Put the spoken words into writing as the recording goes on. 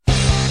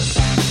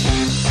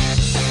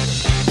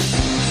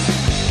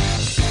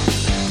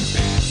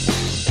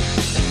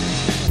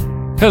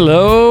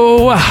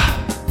Hello,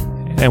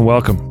 and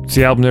welcome to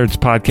the Album Nerds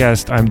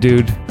Podcast. I'm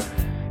Dude,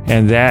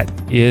 and that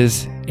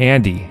is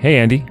Andy. Hey,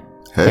 Andy.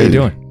 Hey. How you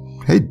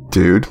doing? Hey,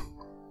 dude.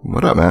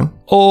 What up, man?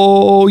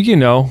 Oh,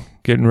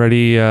 getting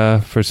ready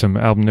for some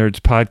Album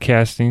Nerds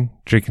podcasting,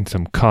 drinking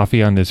some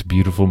coffee on this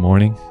beautiful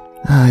morning.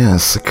 Ah,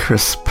 yes, a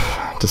crisp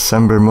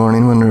December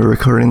morning when we're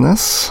recording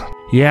this.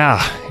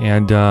 Yeah,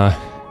 and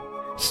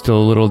still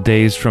a little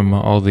dazed from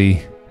all the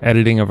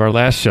editing of our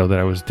last show that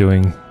I was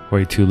doing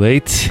way too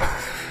late.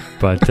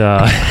 But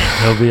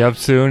it'll be up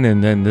soon,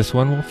 and then this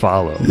one will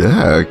follow.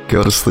 Yeah,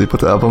 go to sleep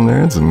with Album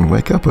Nerds and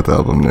wake up with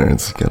Album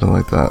Nerds. Gotta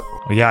like that.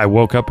 Well, yeah, I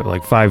woke up at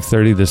like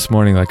 5:30 this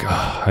morning, like,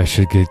 oh, I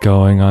should get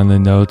going on the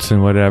notes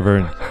and whatever.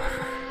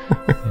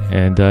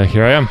 And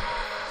here I am.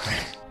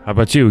 How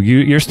about you?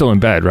 You're still in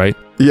bed, right?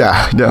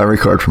 Yeah, I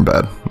record from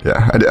bed.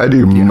 Yeah, I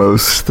do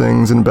most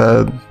things in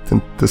bed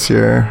this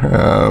year.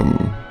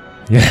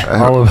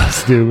 All of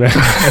us do, man.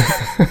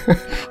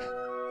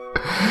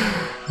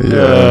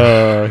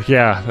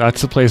 Yeah,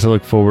 that's the place I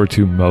look forward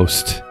to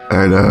most.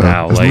 I know.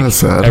 Now, Isn't that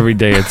sad? Every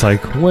day it's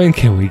like, when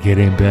can we get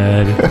in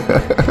bed?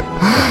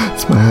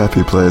 It's my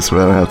happy place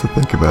where I don't have to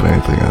think about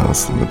anything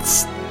else. And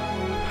it's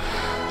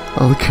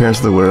all the cares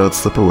of the world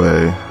slip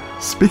away.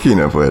 Speaking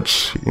of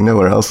which, you know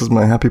where else is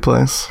my happy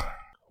place?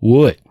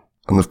 What?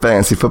 On the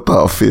fantasy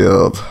football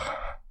field.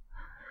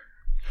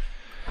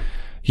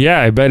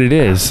 Yeah, I bet it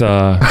is.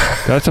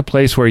 That's a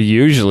place where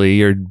usually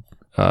you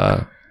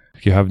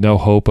have no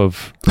hope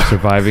of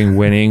surviving,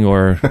 winning,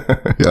 or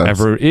Yes.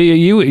 ever.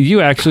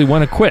 You actually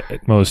want to quit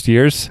most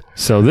years.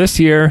 So this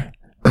year,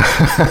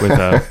 with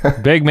a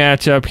big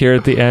matchup here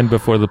at the end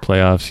before the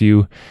playoffs,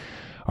 you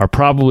are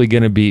probably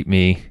going to beat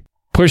me,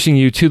 pushing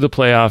you to the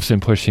playoffs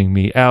and pushing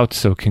me out.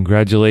 So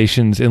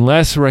congratulations.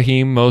 Unless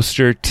Raheem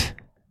Mostert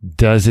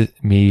does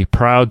me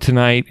proud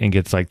tonight and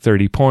gets like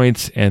 30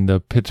 points and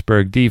the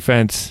Pittsburgh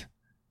defense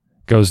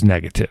goes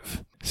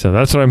negative. So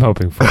that's what I'm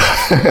hoping for.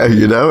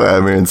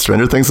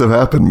 Stranger things have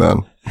happened,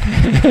 man.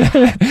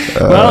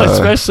 Well,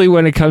 especially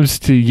when it comes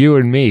to you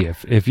and me.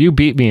 If you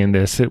beat me in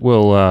this,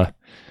 it'll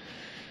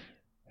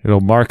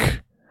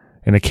mark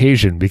an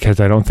occasion, because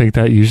I don't think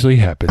that usually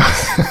happens.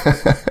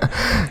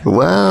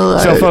 Well,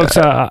 Folks,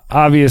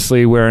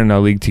 obviously we're in a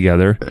league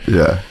together.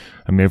 Yeah.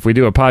 I mean, if we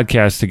do a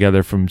podcast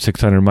together from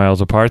 600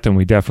 miles apart, then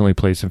we definitely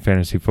play some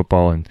fantasy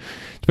football. And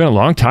it's been a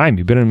long time.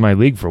 You've been in my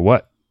league for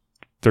what?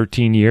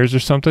 13 years or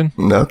something?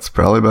 That's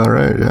probably about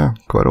right. Yeah,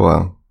 quite a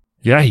while.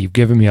 Yeah, you've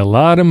given me a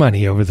lot of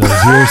money over those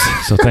years,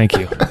 so thank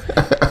you.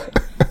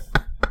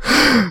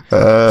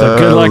 So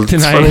good luck tonight.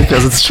 It's funny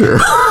because it's true.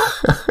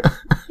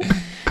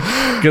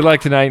 Good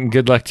luck tonight, and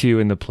good luck to you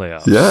in the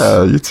playoffs.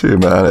 Yeah, you too,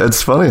 man.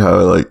 It's funny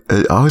how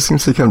it always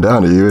seems to come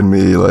down to you and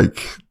me.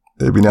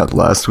 Maybe not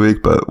last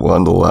week, but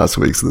one of the last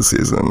weeks of the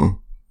season,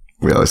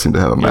 we always seem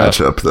to have a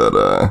matchup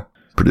that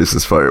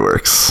produces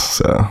fireworks.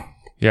 So.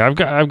 Yeah,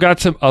 I've got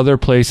some other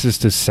places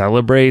to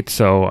celebrate,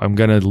 so I'm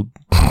going to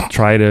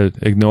try to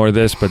ignore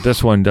this, but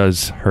this one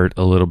does hurt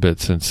a little bit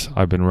since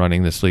I've been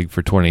running this league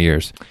for 20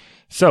 years.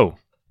 So,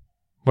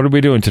 what are we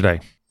doing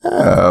today?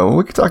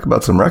 We could talk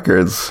about some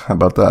records. How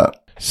about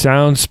that?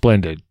 Sounds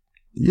splendid.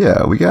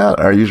 Yeah, we got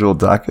our usual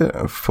docket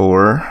of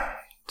 4,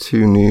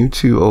 2 new,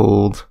 2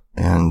 old,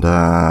 and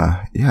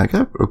I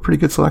got a pretty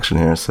good selection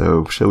here,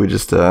 so shall we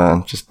just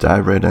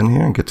dive right in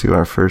here and get to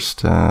our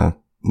first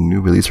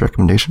new release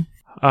recommendation?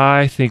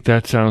 I think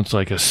that sounds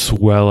like a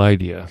swell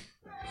idea.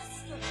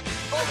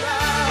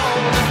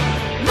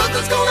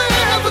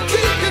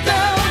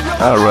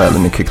 All right,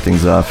 let me kick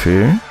things off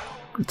here.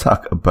 We'll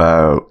talk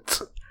about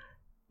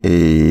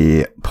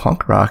a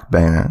punk rock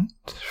band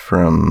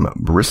from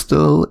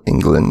Bristol,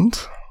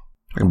 England.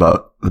 Talking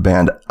about the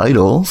band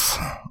Idols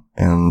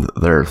and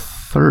their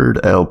third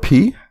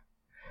LP.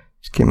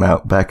 It came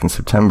out back in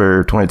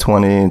September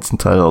 2020. It's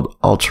entitled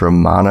Ultra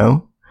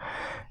Mono.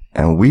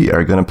 And we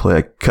are going to play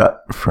a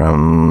cut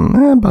from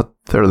about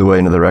a third of the way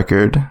into the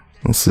record.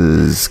 This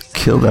is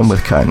Kill Them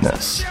With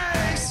Kindness.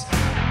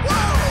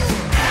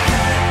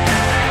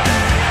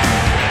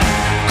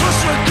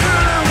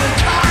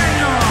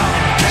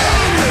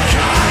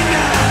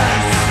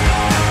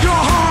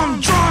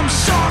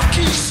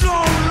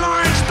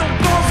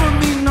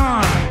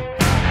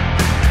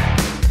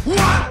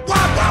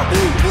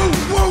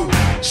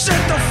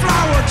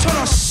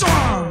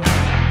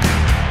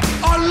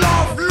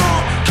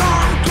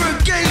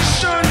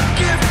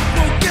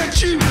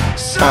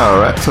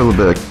 Alright, so a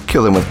little bit of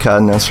Kill Them With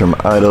Kindness from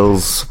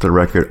Idols, the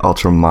record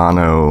Ultra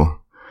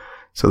Mono.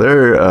 So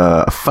they're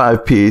a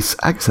 5-piece,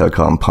 I guess I would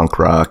call them punk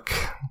rock.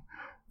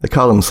 They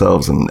call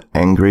themselves an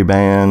angry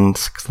band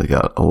because they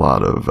got a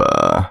lot of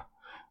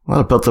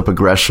built up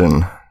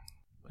aggression.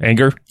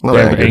 Anger? A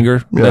lot of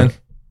anger. Yeah. Then?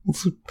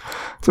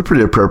 It's a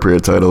pretty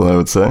appropriate title, I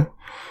would say.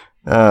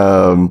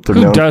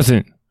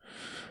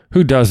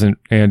 Who doesn't,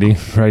 Andy,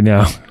 right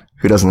now?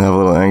 Who doesn't have a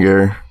little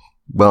anger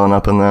welling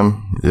up in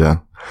them? Yeah.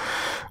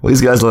 Well,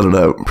 these guys let it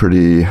out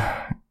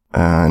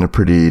in a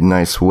pretty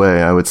nice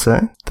way, I would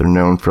say. They're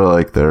known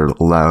for their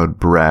loud,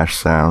 brash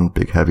sound,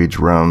 big, heavy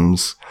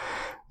drums,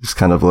 Just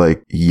kind of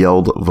like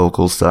yelled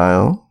vocal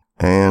style.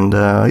 And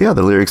yeah,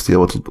 the lyrics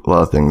deal with a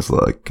lot of things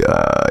like,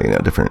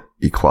 different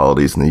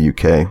equalities in the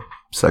UK,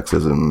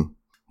 sexism,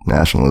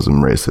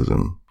 nationalism,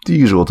 racism, the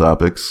usual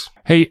topics.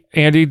 Hey,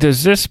 Andy,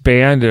 does this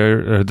band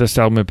or this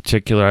album in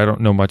particular, I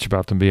don't know much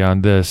about them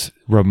beyond this,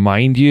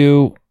 remind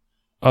you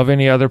of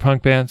any other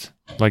punk bands?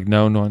 Like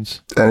known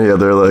ones? Any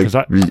other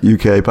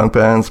UK punk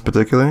bands in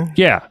particular?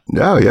 Yeah.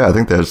 Oh, yeah. I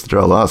think there are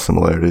a lot of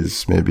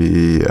similarities.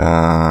 Maybe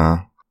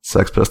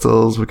Sex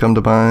Pistols would come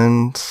to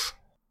mind.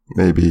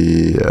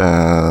 Maybe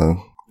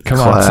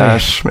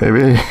Clash,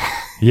 maybe.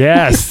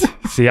 Yes.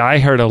 See, I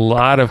heard a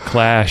lot of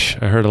Clash.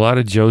 I heard a lot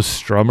of Joe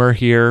Strummer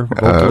here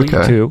vocally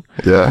too.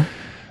 Yeah.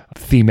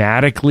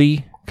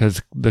 Thematically,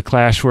 because the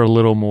Clash were a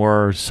little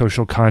more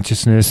social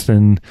consciousness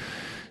than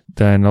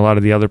a lot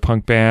of the other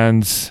punk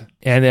bands.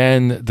 And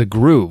then the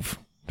groove.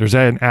 There's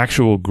an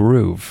actual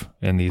groove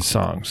in these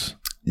songs.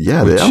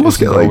 Yeah, they almost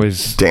get like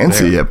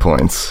dancey at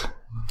points.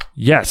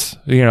 Yes,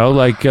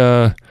 like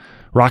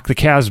Rock the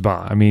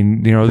Casbah. I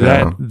mean,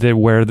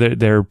 where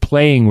they're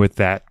playing with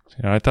that.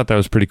 I thought that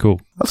was pretty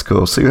cool. That's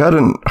cool. So you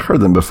hadn't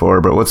heard them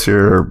before, but what's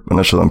your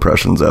initial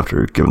impressions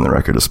after giving the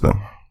record a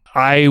spin?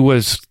 I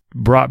was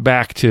brought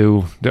back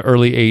to the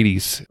early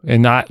 80s,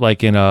 and not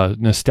like in a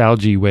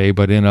nostalgia way,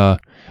 but in a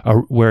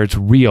where it's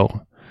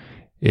real.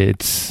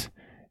 It's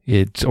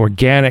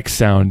organic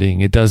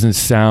sounding. It doesn't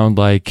sound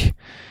like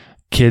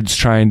kids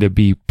trying to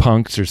be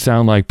punks or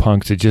sound like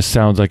punks. It just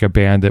sounds like a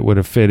band that would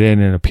have fit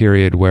in a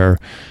period where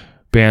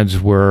bands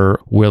were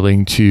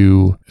willing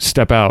to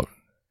step out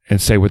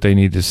and say what they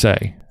need to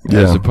say.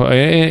 Yeah.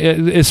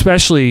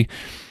 Especially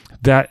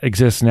that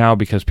exists now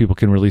because people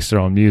can release their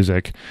own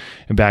music.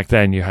 And back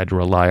then you had to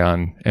rely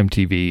on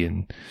MTV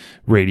and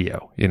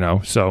radio,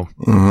 so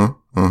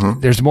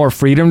there's more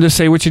freedom to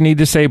say what you need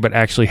to say, but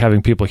actually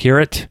having people hear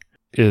it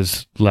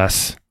is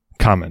less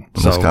common.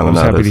 So I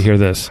was happy to hear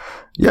this.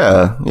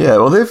 Yeah.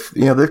 Well,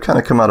 they've kind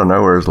of come out of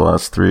nowhere the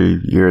last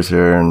 3 years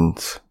here and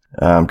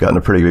gotten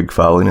a pretty big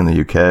following in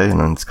the UK, and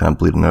then it's kind of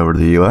bleeding over to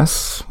the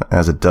US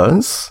as it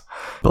does.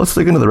 But let's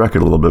dig into the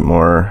record a little bit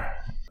more.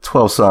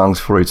 12 songs,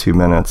 42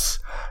 minutes.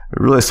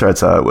 It really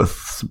starts out with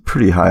some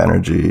pretty high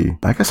energy,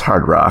 I guess,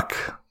 hard rock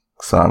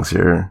songs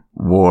here.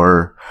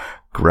 War,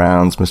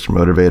 Grounds, Mr.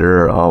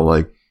 Motivator are all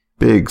like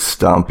big,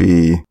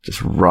 stompy,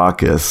 just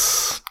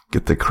raucous,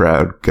 get the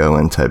crowd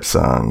going type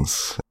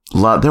songs.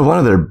 They're one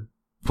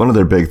of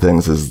their big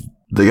things is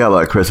they got a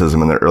lot of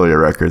criticism in their earlier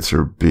records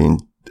for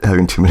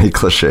having too many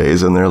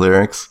cliches in their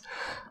lyrics.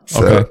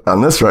 So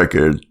on this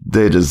record,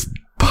 they just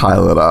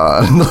pile it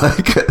on.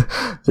 Like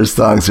there's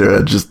songs here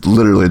that just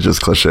literally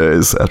just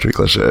cliches after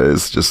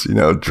cliches, just,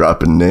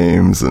 dropping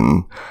names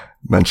and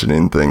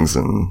mentioning things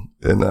in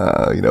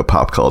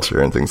pop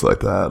culture and things like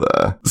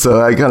that.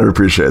 So I kind of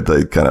appreciate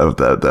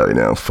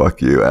that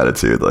fuck you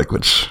attitude, like,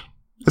 which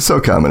is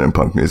so common in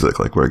punk music.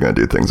 Like, we're going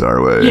to do things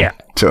our way. Yeah.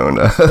 Don't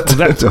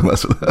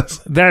mess with us.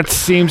 That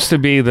seems to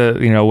be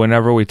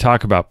whenever we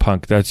talk about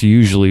punk, that's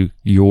usually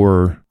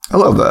I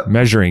love that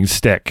measuring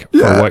stick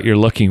for what you're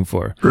looking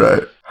for.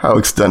 Right. How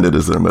extended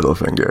is their middle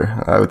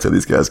finger? I would say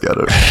these guys got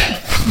it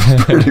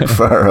pretty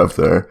far up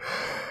there.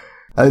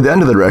 At the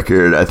end of the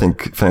record, I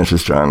think finishes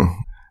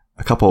strong.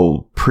 A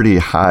couple pretty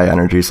high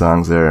energy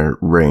songs there,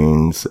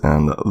 Rains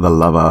and The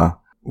Lava,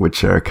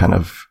 which are kind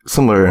of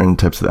similar in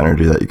types of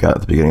energy that you got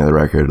at the beginning of the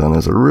record. And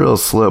there's a real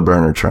slow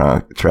burner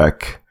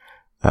track,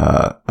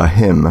 a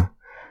hymn,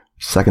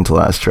 second to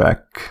last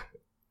track,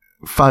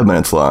 5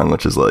 minutes long,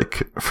 which is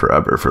like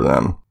forever for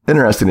them.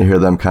 Interesting to hear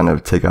them kind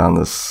of take on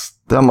this.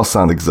 They almost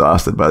sound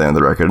exhausted by the end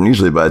of the record. And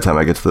usually by the time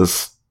I get to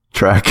this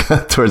track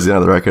towards the end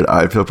of the record,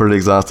 I feel pretty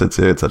exhausted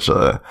too. It's such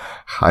a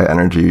high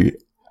energy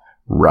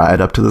ride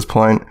up to this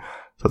point.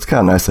 So it's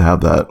kind of nice to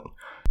have that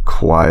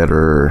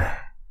quieter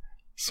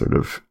sort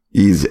of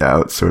ease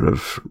out sort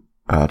of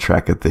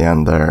track at the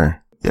end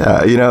there.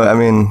 Yeah,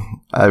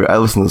 I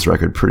listened to this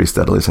record pretty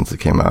steadily since it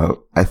came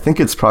out. I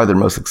think it's probably their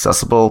most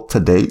accessible to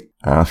date.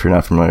 If you're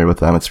not familiar with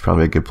them, it's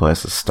probably a good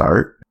place to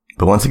start.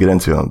 But once you get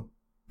into them,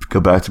 go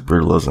back to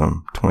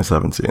Brutalism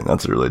 2017.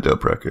 That's a really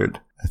dope record.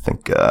 I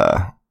think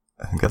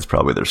that's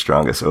probably their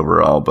strongest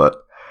overall, but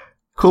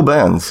cool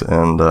bands.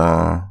 And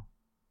I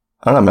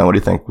don't know, man, what do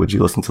you think? Would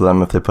you listen to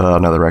them if they put out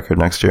another record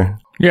next year?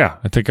 Yeah,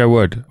 I think I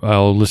would.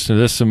 I'll listen to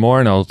this some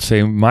more, and I'll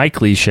say my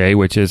cliche,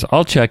 which is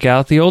I'll check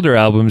out the older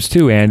albums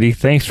too, Andy.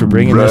 Thanks for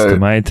bringing this to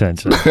my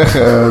attention.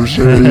 I'm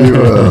sure you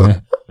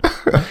will.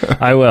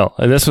 I will.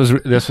 This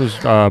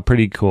was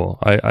pretty cool.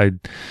 I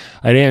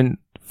didn't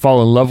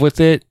fall in love with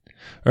it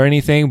or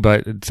anything,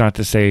 but it's not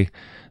to say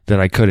that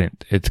I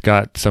couldn't. It's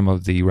got some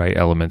of the right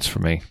elements for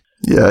me.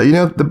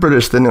 Yeah, the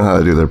British, they know how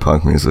to do their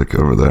punk music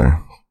over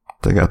there.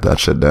 They got that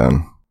shit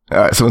down. All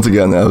right, so once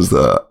again, that was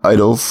the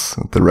Idols,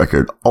 the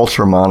record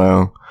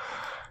Ultramono.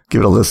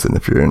 Give it a listen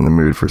if you're in the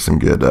mood for some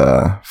good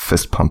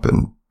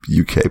fist-pumping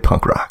UK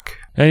punk rock.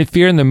 And if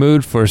you're in the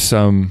mood for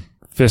some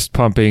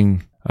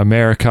fist-pumping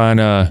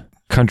Americana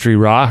country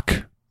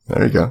rock,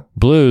 there you go,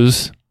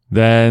 blues,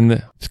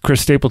 then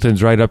Chris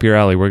Stapleton's right up your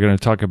alley. We're going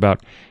to talk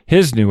about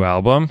his new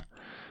album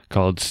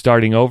called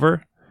Starting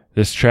Over.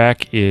 This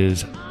track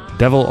is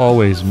Devil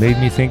Always Made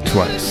Me Think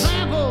Twice.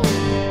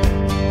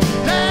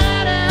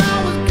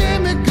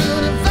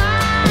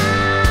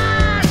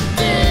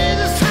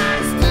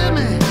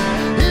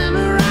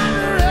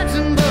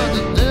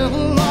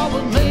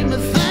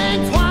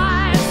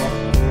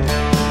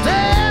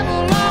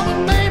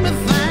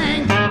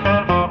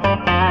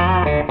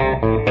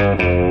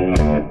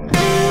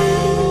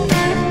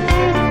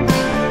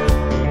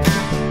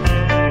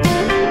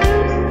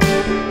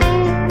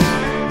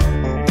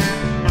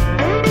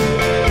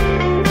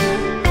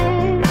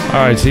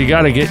 All right, so you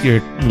got to get your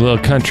little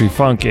country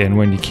funk in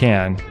when you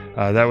can.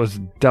 That was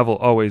Devil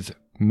Always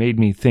Made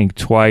Me Think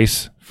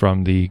Twice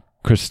from the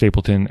Chris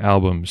Stapleton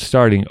album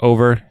Starting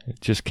Over.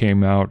 It just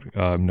came out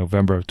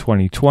November of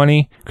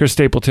 2020. Chris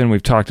Stapleton,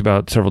 we've talked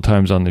about several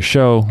times on the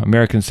show.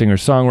 American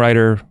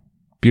singer-songwriter,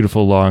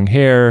 beautiful long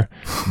hair,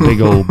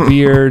 big old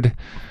beard.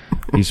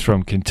 He's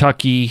from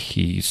Kentucky.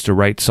 He used to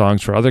write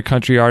songs for other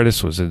country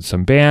artists, was in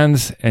some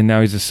bands, and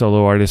now he's a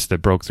solo artist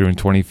that broke through in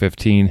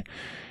 2015.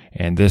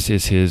 And this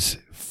is his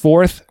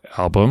fourth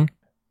album.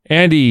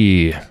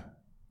 Andy,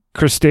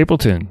 Chris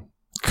Stapleton,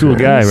 cool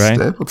guy, right?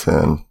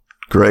 Stapleton,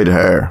 great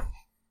hair.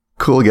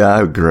 Cool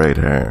guy with great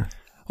hair.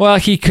 Well,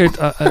 he could,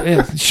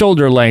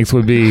 shoulder length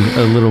would be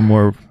a little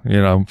more,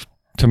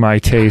 to my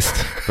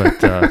taste,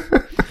 but...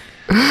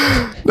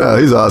 No,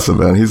 he's awesome,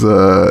 man.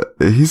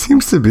 He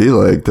seems to be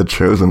like the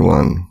chosen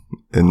one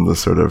in the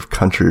sort of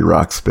country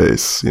rock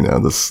space,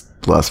 this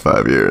last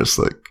 5 years.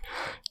 Like,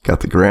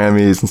 got the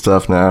Grammys and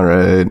stuff now,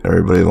 right?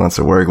 Everybody wants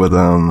to work with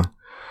him.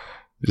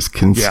 Just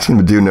can seem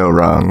to do no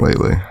wrong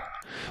lately.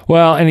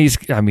 Well, and he's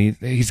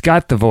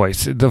got the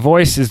voice. The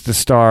voice is the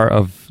star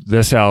of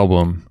this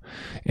album.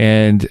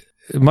 And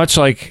much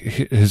like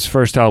his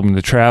first album,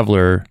 The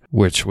Traveler,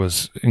 which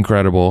was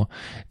incredible,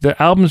 the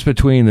albums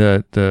between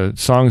the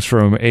songs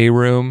from A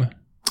Room,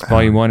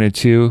 Volume 1 and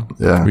 2,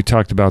 we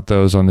talked about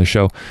those on the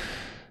show.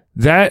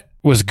 That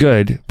was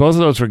good. Both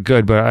of those were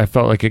good, but I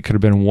felt like it could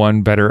have been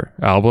one better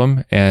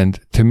album. And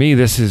to me,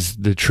 this is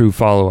the true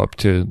follow-up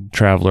to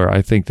Traveler.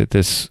 I think that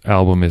this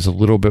album is a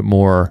little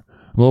more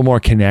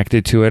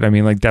connected to it. I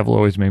mean, like Devil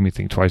Always Made Me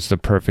Think Twice is the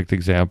perfect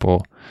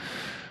example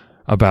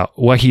about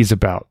what he's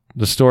about.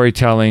 The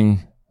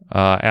storytelling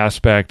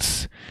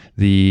aspects,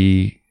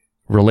 the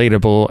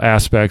relatable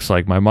aspects,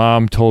 like my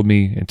mom told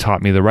me and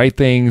taught me the right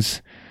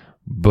things,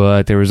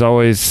 but there was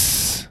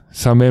always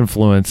some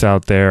influence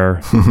out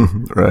there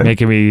right.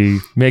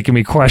 making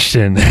me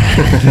question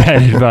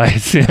that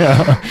advice,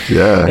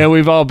 Yeah. And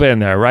we've all been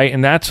there, right?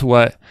 And that's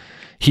what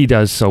he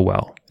does so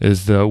well,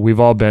 is we've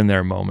all been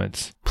there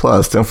moments.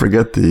 Plus, don't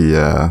forget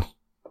the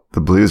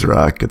blues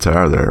rock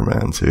guitar there,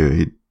 man, too.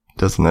 He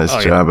does a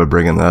nice job of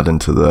bringing that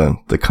into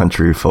the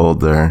country fold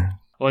there.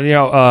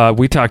 Well,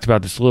 we talked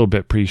about this a little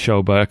bit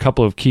pre-show, but a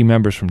couple of key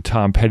members from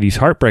Tom Petty's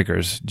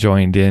Heartbreakers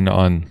joined in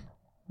on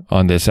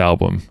this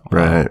album.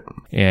 Right.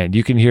 And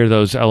you can hear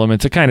those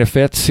elements. It kind of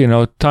fits.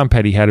 Tom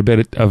Petty had a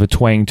bit of a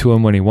twang to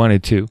him when he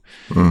wanted to.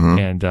 Mm-hmm.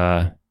 And,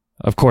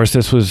 of course,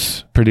 this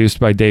was produced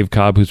by Dave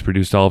Cobb, who's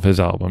produced all of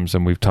his albums.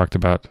 And we've talked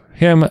about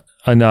him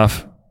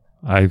enough.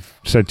 I've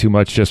said too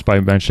much just by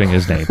mentioning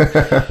his name.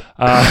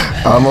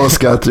 Almost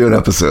got through an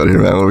episode here,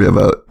 man. We'll be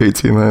about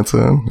 18 minutes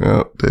in.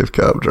 Dave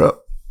Cobb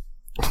drop.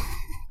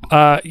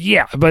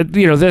 Yeah, but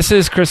this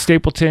is Chris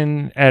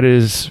Stapleton at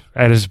his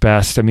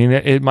best. I mean,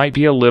 it might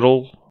be a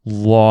little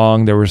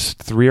long. There was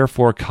 3 or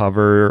 4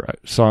 cover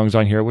songs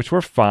on here, which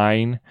were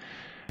fine.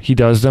 He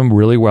does them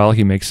really well.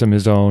 He makes them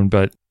his own.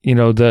 But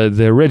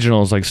the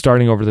originals, like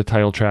Starting Over, the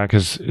title track,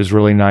 is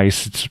really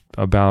nice. It's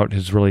about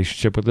his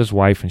relationship with his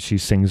wife, and she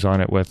sings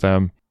on it with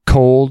him.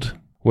 Cold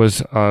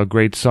was a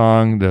great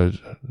song.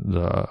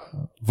 The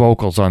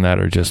vocals on that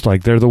are just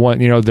like, they're the one,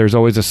 there's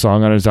always a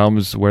song on his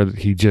albums where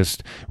he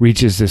just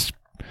reaches this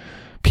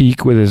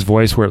peak with his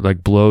voice where it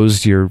like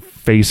blows your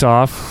face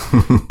off.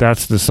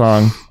 That's the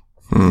song.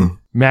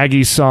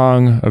 Maggie's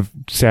song, a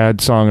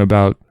sad song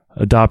about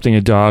adopting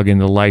a dog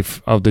and the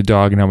life of the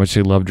dog and how much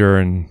they loved her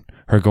and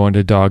her going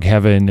to dog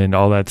heaven and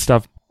all that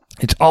stuff.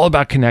 It's all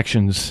about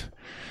connections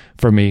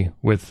for me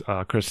with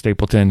Chris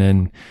Stapleton,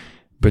 and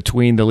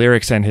between the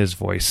lyrics and his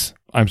voice,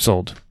 I'm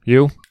sold.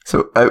 You?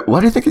 So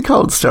why do you think he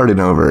called it Starting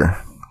Over?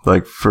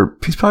 Like,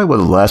 he's probably one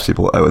of the last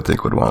people I would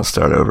think would want to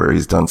start over.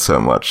 He's done so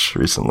much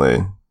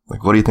recently.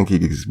 Like, what do you think he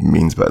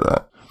means by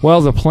that? Well,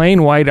 the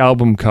plain white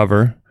album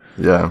cover.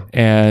 Yeah.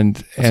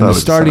 And the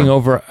Starting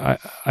Over,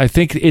 I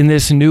think in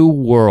this new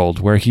world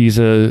where he's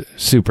a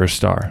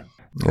superstar.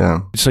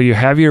 Yeah. So you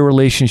have your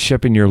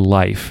relationship in your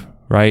life,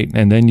 right?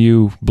 And then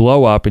you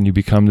blow up and you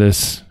become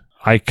this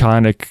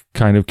iconic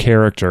kind of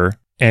character,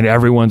 and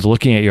everyone's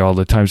looking at you all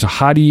the time. So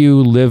how do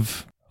you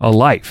live a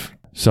life?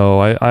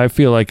 So I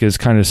feel like it's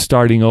kind of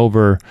starting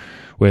over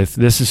with,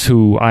 this is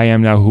who I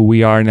am now, who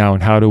we are now,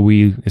 and how do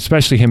we,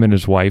 especially him and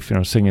his wife,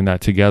 singing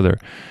that together.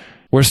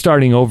 We're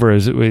starting over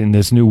in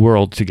this new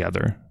world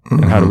together.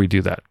 Mm-hmm. And how do we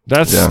do that?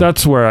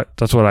 That's what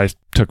I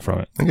took from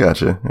it. I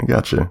got you.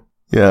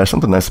 Yeah, there's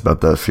something nice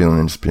about that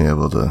feeling, just being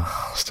able to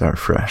start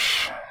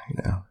fresh,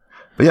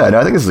 But yeah,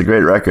 I think this is a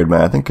great record,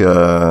 man. I think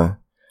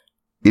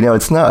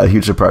It's not a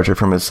huge departure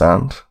from his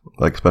sound.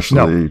 Like,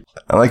 especially,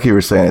 like you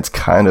were saying, it's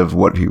kind of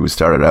what he was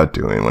started out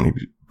doing when he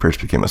first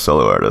became a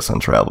solo artist on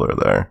Traveler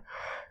there.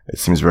 It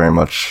seems very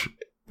much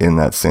in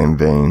that same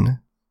vein.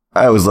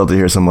 I always love to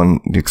hear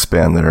someone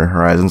expand their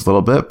horizons a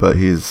little bit, but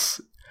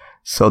he's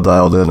so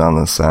dialed in on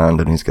the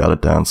sound and he's got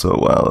it down so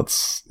well.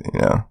 It's,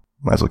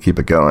 might as well keep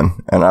it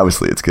going. And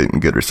obviously it's getting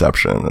good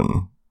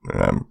reception,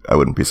 and I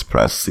wouldn't be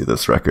surprised to see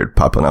this record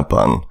popping up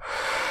on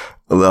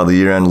a lot of the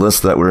year-end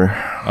lists that we're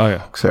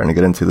starting to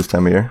get into this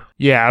time of year.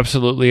 Yeah,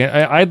 absolutely.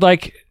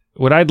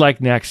 What I'd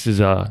like next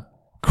is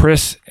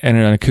Chris and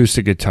an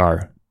acoustic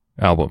guitar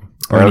album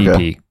or an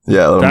EP.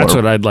 Yeah, that's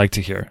what I'd like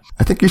to hear.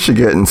 I think you should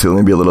get into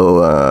maybe a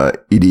little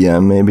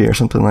EDM, maybe, or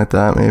something like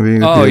that. Maybe.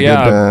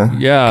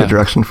 Good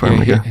direction for him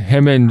to go.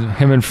 Him and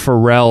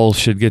Pharrell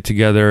should get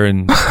together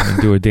and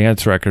do a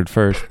dance record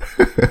first.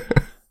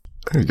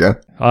 There you go.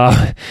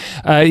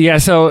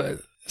 So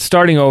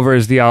Starting Over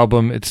is the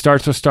album. It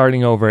starts with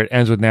Starting Over. It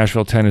ends with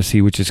Nashville,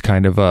 Tennessee, which is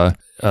kind of a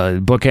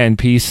bookend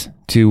piece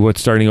to what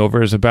Starting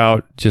Over is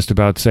about. Just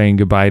about saying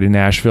goodbye to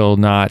Nashville,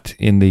 not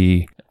in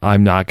the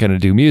I'm not going to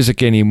do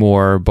music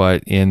anymore,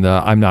 but in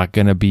the I'm not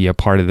going to be a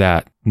part of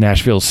that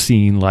Nashville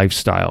scene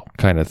lifestyle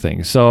kind of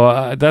thing.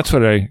 So that's what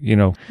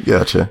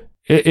Gotcha.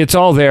 It's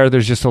all there.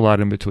 There's just a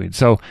lot in between.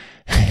 So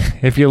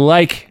if you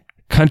like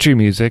country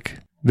music,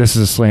 this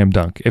is a slam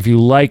dunk. If you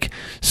like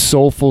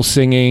soulful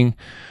singing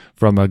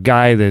from a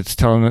guy that's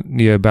telling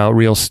you about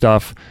real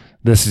stuff,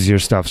 this is your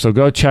stuff. So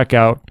go check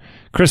out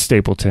Chris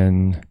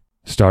Stapleton,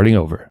 Starting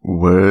Over.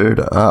 Word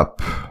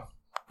up.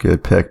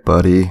 Good pick,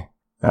 buddy.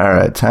 All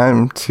right,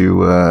 time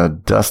to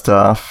dust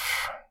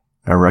off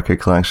our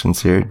record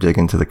collections here, dig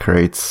into the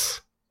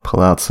crates,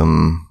 pull out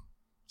some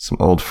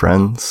old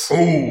friends.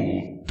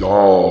 Old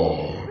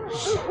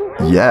dogs.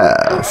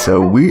 Yeah,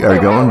 so we are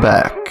going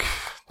back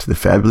to the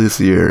fabulous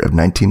year of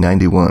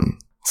 1991.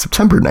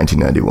 September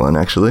 1991,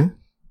 actually.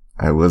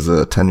 I was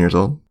 10 years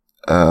old.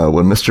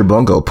 When Mr.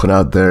 Bungle put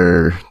out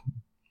their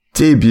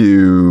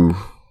debut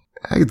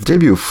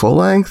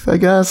full-length, I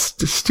guess?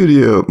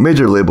 Studio,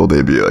 major label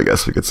debut, I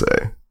guess we could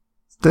say.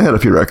 They had a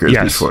few records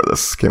before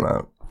this came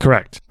out.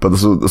 Correct. But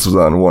this was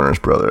on Warner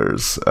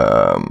Brothers.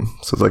 So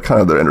it's like kind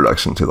of their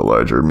introduction to the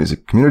larger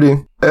music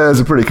community.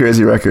 It's a pretty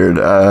crazy record.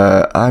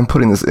 I'm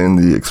putting this in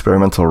the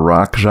experimental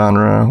rock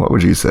genre. What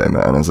would you say,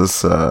 man? Is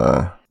this,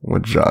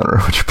 what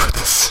genre would you put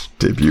this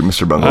debut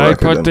Mr. Bungle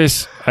record in?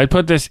 I'd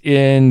put this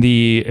in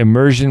the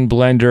immersion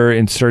blender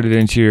inserted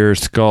into your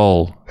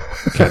skull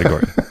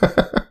category.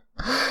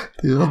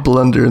 The old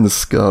blender in the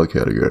skull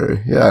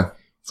category. Yeah.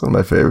 It's one of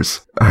my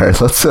favorites. All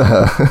right, let's,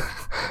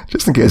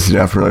 just in case you're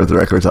not familiar with the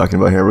record we're talking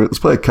about here, let's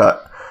play a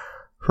cut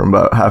from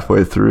about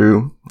halfway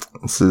through.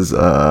 This is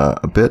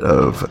a bit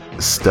of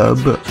Stub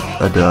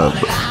a Dub.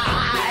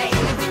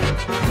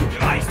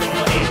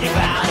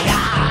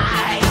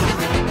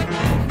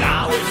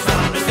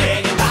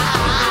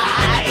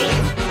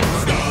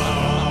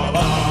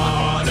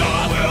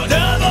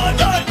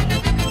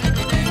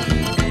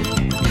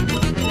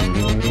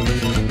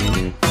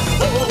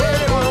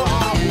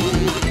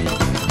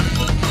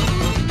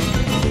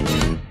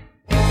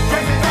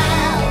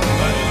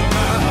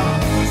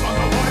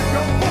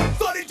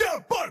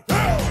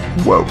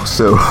 Whoa,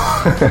 so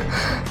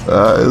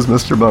is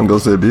Mr.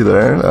 Bungle's debut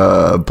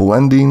there,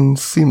 blending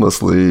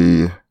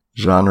seamlessly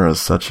genres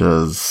such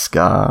as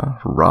ska,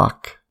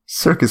 rock,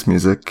 circus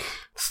music,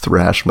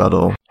 thrash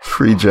metal,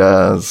 free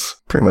jazz,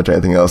 pretty much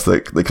anything else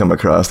that they come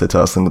across, they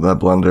toss into that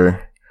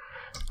blender.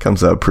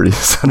 Comes out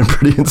sounding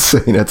pretty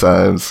insane at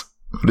times.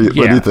 What do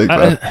you think,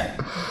 man?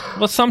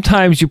 Well,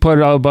 sometimes you put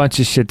a bunch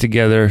of shit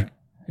together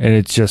and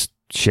it's just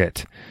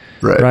shit.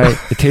 Right.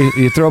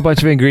 You throw a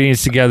bunch of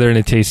ingredients together and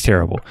it tastes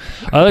terrible.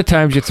 Other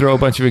times you throw a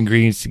bunch of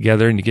ingredients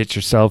together and you get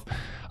yourself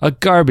a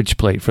garbage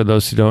plate. For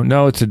those who don't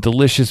know, it's a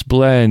delicious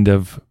blend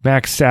of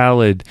mac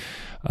salad,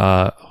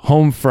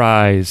 home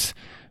fries,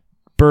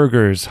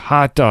 burgers,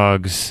 hot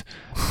dogs,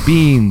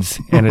 beans,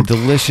 and a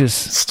delicious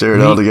stir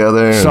it all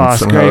together,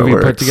 sauce, gravy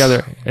put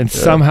together, and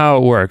somehow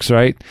it works,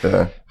 right?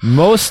 Yeah.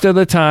 Most of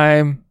the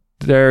time,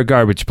 they're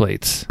garbage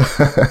plates.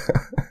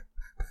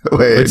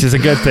 Wait, which is a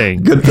good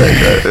thing. Good thing.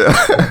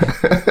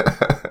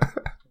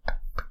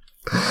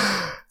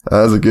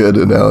 That's a good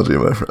analogy,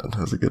 my friend.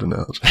 That's a good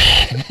analogy.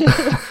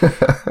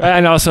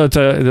 And also,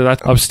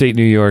 that's upstate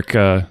New York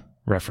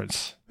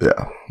reference.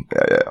 Yeah.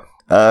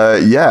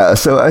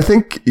 So I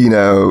think,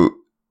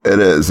 it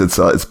is.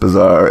 It's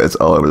bizarre. It's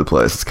all over the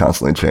place. It's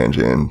constantly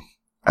changing.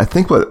 I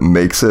think what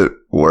makes it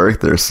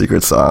work, their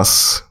secret hot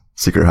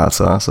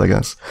sauce, I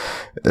guess,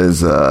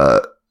 is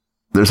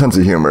their sense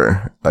of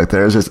humor. Like,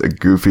 there's just a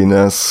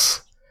goofiness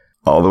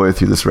all the way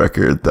through this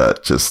record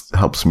that just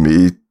helps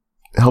the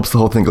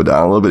whole thing go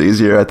down a little bit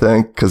easier, I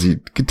think, because you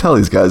could tell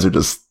these guys are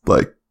just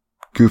like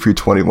goofy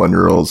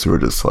 21-year-olds who are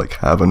just like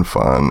having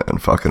fun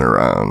and fucking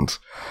around,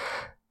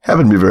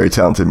 having to be very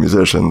talented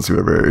musicians who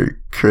are very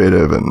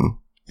creative and,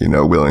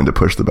 willing to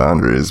push the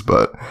boundaries.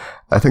 But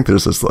I think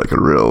there's just like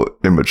a real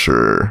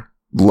immature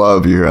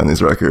love you hear on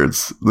these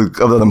records,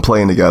 other than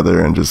playing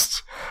together and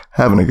just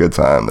having a good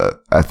time, that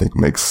I think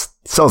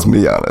sells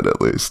me on it,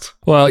 at least.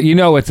 Well, you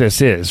know what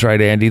this is,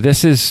 right, Andy?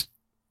 This is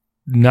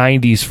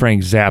 90s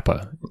Frank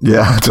Zappa.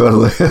 Yeah,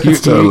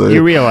 totally.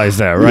 You realize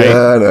that, right?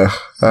 Yeah,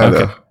 I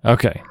know.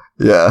 Okay.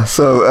 Yeah,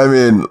 so, I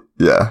mean,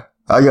 yeah,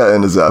 I got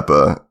into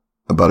Zappa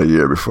about a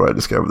year before I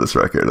discovered this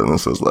record, and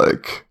this was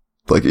like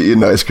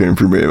eating ice cream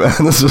for me, man.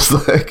 This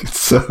was like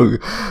so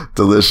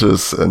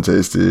delicious and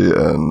tasty,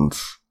 and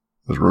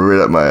it was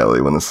right up my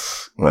alley when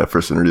I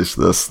first introduced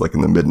this, like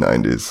in the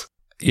mid-90s.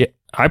 Yeah,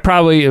 I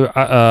probably,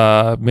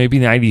 maybe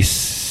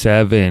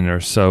 97 or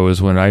so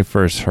is when I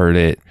first heard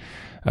it.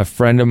 A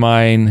friend of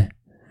mine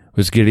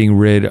was getting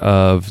rid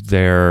of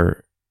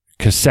their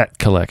cassette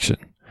collection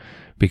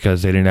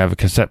because they didn't have a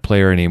cassette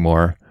player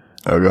anymore.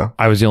 Okay.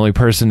 I was the only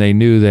person they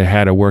knew that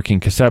had a working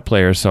cassette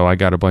player, so I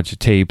got a bunch of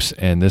tapes,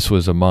 and this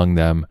was among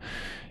them.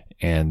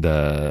 And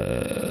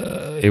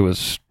it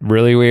was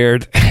really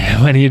weird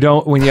when you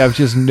have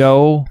just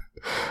no,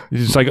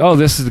 you're just like, oh,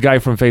 this is the guy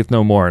from Faith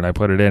No More, and I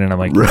put it in, and I'm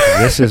like,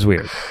 this is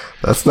weird.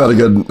 That's not a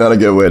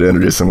good way to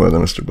introduce someone to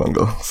Mr.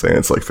 Bungle, saying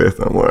it's like Faith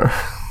No More.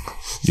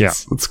 Yeah,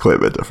 it's quite a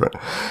bit different.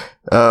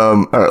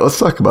 All right, let's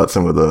talk about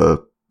some of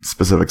the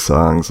specific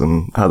songs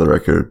and how the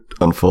record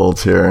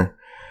unfolds here.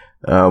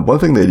 One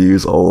thing they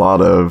use a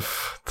lot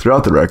of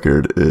throughout the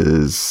record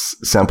is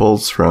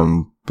samples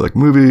from like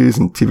movies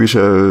and TV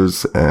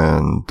shows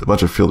and a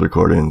bunch of field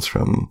recordings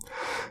from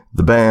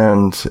the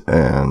band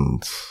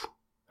and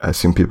I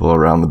assume people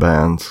around the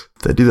band.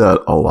 They do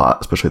that a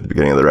lot, especially at the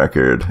beginning of the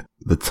record.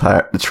 The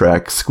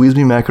track Squeeze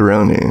Me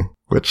Macaroni,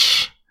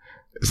 which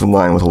is in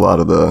line with a lot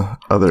of the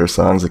other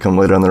songs that come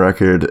later on the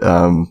record,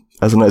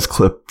 has a nice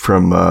clip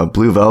from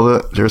Blue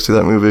Velvet. Did you ever see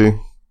that movie?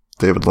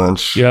 David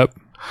Lynch. Yep.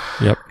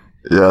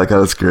 Yeah, I got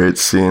this great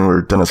scene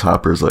where Dennis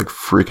Hopper's like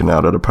freaking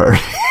out at a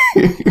party.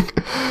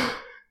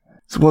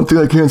 It's one thing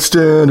I can't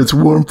stand. It's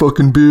warm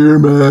fucking beer,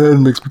 man. It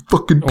makes me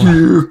fucking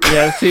puke.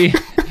 Yeah, see,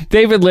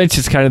 David Lynch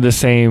is kind of the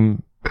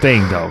same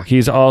thing, though.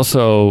 He's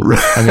also,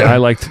 I mean, I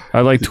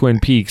like Twin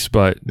Peaks,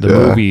 but the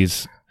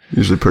movies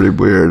usually pretty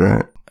weird,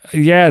 right?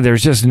 Yeah,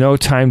 there's just no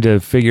time to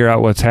figure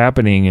out what's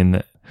happening,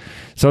 and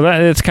so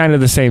that it's kind of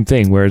the same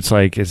thing where it's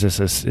like, is this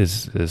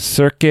a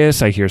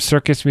circus? I hear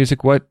circus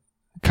music. What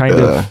kind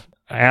of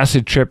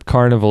acid trip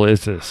carnival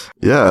is this?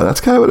 Yeah,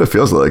 that's kind of what it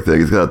feels like.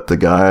 He's got the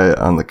guy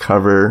on the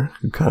cover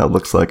who kind of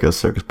looks like a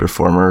circus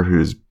performer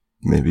who's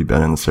maybe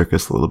been in the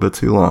circus a little bit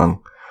too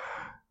long.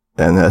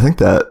 And I think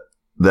that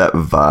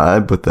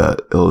vibe with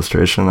that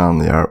illustration on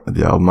the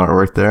album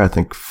artwork there, I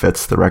think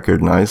fits the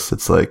record nice.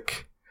 It's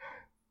like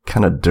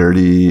kind of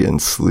dirty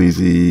and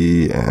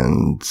sleazy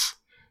and,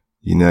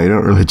 you know, you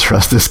don't really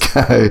trust this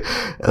guy.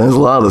 And there's a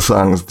lot of the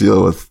songs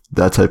deal with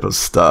that type of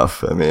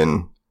stuff. I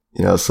mean,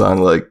 you know, a song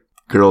like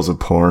Girls of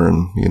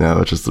Porn, you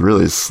know, it's just a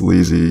really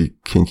sleazy,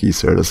 kinky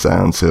sort of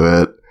sound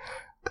to it.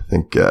 I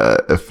think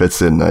it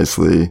fits in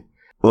nicely.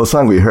 Well, the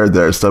song we heard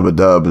there, Stub a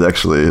Dub, is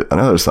actually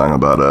another song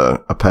about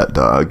a pet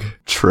dog.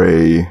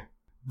 Trey,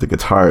 the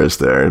guitarist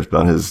there, is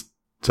about his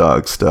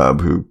dog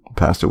Stub, who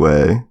passed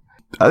away.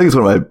 I think it's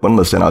one of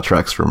the standout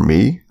tracks for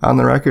me on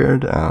the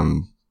record,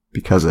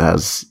 because it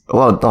has a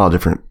lot of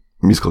different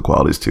musical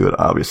qualities to it.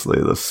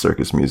 Obviously, the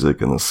circus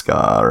music and the ska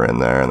are in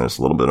there, and there's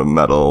a little bit of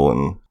metal,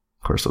 and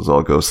of course, those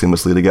all go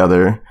seamlessly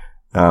together.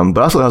 But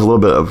also has a little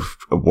bit of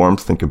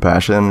warmth and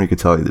compassion. You could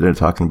tell they're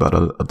talking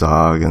about a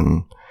dog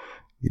and,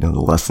 you know,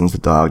 the lessons the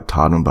dog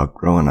taught him about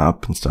growing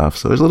up and stuff.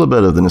 So there's a little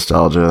bit of the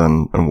nostalgia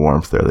and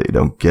warmth there that you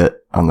don't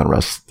get on the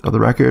rest of the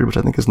record, which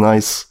I think is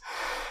nice.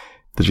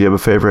 Did you have a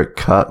favorite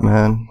cut,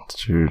 man?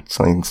 Did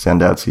something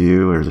stand out to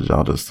you, or is it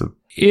all just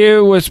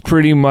It was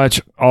pretty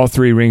much all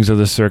three rings of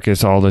the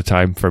circus all the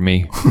time for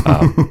me.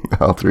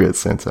 All three at the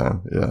same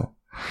time, yeah.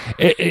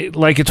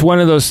 It's one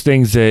of those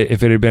things that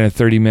if it had been a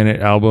 30-minute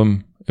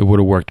album, it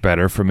would have worked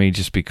better for me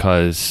just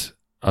because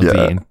of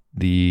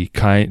the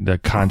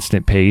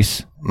constant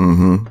pace.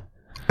 Mm-hmm.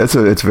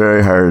 It's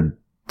very hard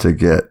to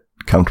get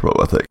comfortable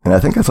with it, and I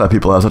think that's why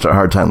people have such a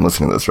hard time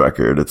listening to this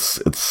record.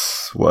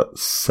 It's what,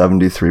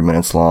 73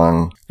 minutes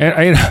long.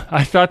 And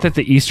I thought that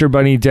the Easter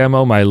Bunny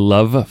demo, my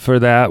love for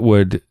that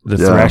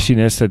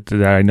thrashiness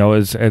that I know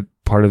is a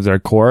part of their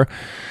core.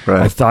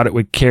 Right. I thought it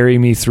would carry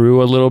me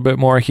through a little bit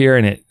more here,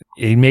 and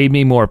it made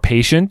me more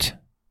patient.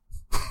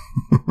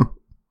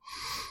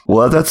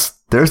 Well, there's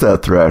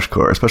that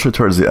thrashcore, especially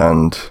towards the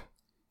end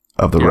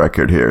of the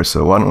record here.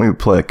 So why don't we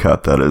play a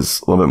cut that is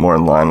a little bit more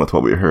in line with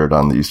what we heard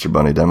on the Easter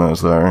Bunny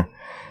demos there.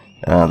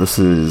 This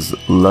is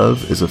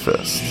Love is a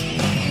Fist.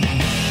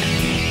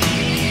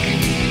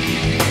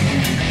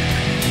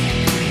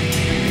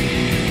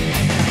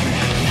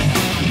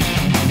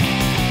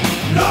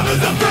 Love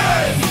is a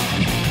fist!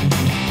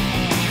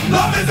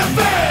 Love is a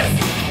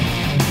fist!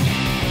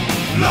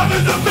 Love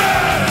is a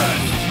fist!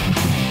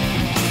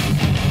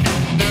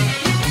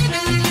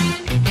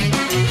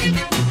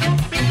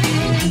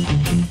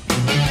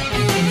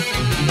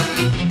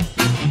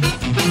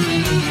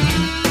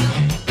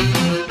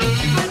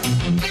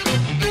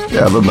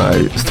 Yeah, I love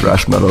my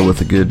thrash metal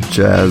with a good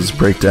jazz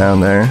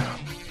breakdown there.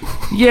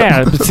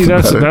 Yeah, but see,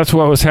 that's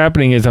what was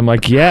happening. Is I'm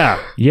like,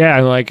 yeah.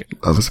 I'm like,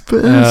 I was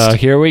pissed.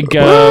 here we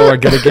go. We're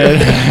gonna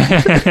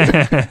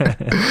get.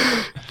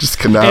 Just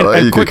cannot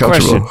let you get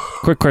comfortable.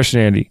 Quick question,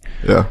 Andy.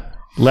 Yeah.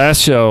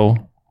 Last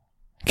show,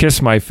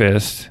 Kiss My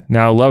Fist.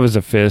 Now Love Is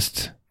a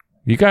Fist.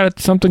 You got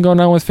something going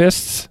on with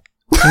fists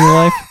in your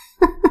life?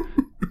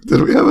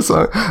 Did we have a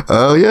song?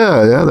 Oh,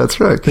 yeah, that's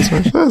right. Kiss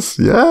My Fist.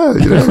 Yeah,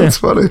 that's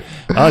funny.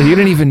 Oh, you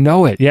didn't even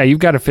know it. Yeah, you've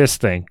got a fist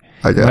thing.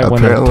 I might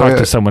want to talk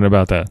to someone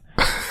about that.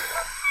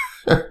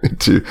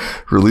 To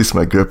release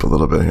my grip a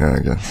little bit here, I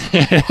guess.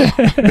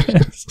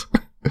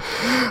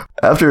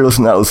 After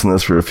not listening to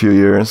this for a few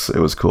years, it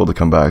was cool to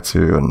come back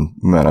to, and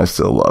man, I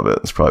still love it.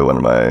 It's probably one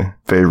of my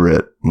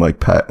favorite Mike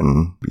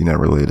Patton,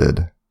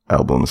 related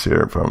albums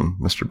here from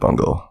Mr.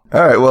 Bungle.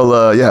 All right,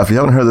 well, if you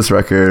haven't heard this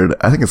record,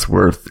 I think it's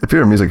worth, if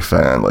you're a music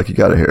fan, you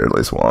got to hear it at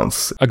least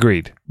once.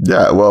 Agreed.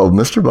 Yeah, well,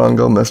 Mr.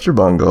 Bungle,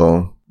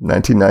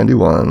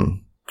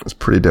 1991. It's a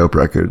pretty dope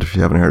record. If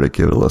you haven't heard it,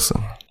 give it a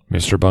listen.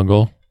 Mr.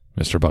 Bungle.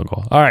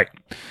 All right.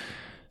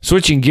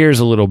 Switching gears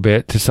a little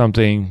bit to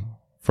something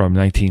from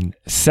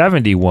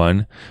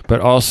 1971, but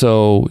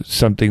also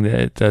something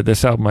that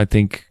this album I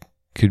think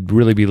could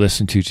really be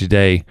listened to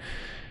today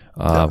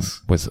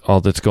with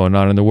all that's going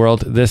on in the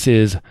world. This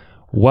is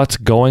What's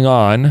Going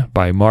On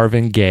by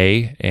Marvin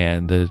Gaye,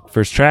 and the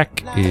first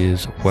track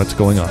is What's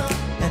Going On.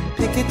 And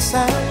pick it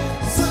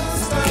sides.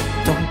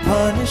 Don't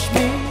punish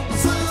me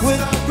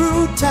with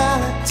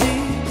brutality.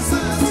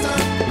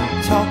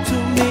 Talk to me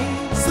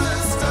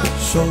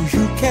so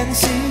you can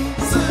see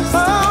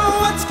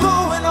what's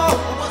going on.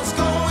 What's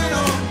going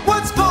on?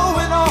 What's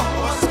going on?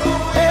 What's going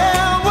on?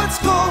 Yeah, what's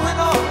going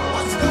on?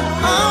 What's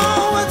going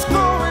on? What's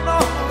going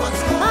on?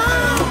 What's going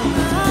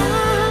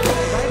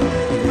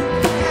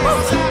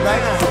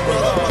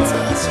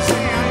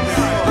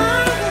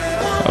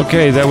on?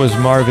 Okay, that was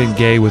Marvin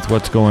Gaye with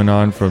What's Going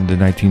On from the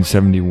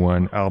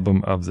 1971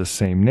 album of the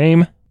same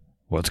name,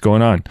 What's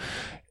Going On.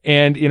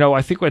 And,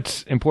 I think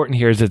what's important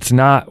here is it's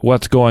not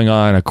what's going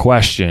on a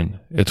question.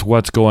 It's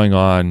what's going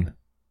on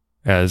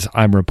as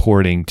I'm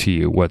reporting to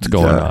you what's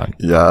going on.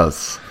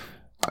 Yes.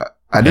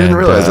 I didn't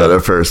realize that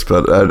at first,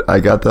 but I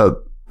got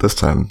that this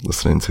time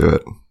listening to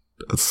it.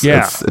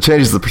 It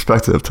changes the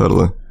perspective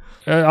totally.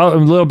 A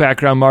little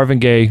background. Marvin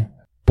Gaye,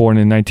 born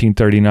in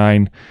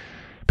 1939,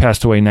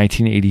 passed away in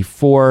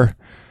 1984.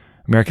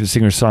 American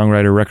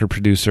singer-songwriter, record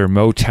producer,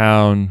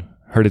 Motown,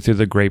 heard it through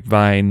the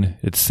grapevine,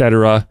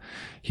 etc.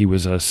 He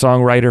was a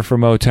songwriter for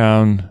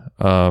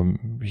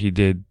Motown. He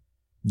did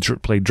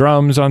play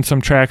drums on some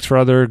tracks for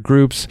other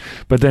groups,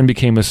 but then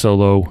became a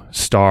solo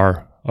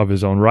star of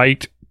his own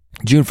right.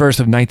 June 1st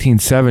of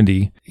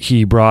 1970,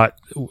 he brought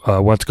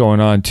What's Going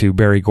On to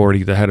Berry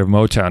Gordy, the head of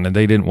Motown, and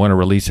they didn't want to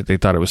release it. They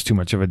thought it was too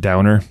much of a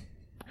downer.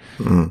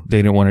 They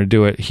didn't want to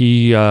do it.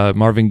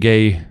 Marvin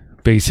Gaye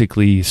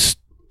basically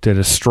did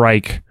a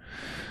strike.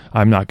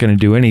 I'm not going to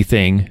do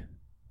anything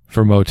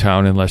for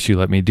Motown unless you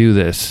let me do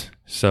this.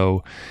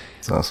 So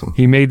that's awesome.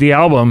 He made the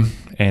album,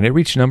 and it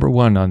reached number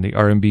 1 on the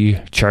R&B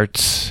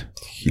charts.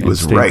 He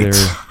was right there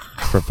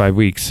for 5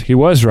 weeks. He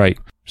was right.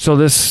 So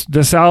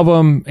this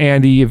album,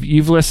 Andy,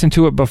 you've listened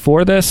to it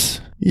before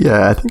this?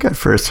 Yeah, I think I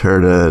first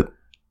heard it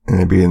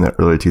maybe in the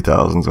early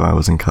 2000s when I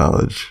was in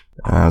college.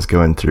 I was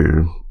going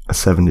through a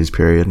 70s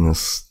period, and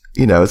this,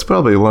 it's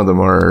probably one of the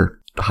more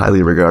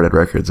highly regarded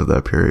records of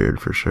that period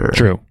for sure.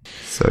 True.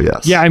 So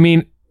yes. Yeah, I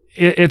mean,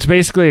 it's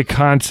basically a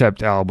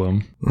concept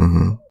album.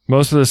 Mm-hmm.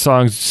 Most of the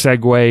songs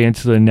segue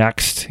into the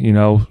next,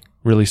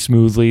 really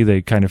smoothly.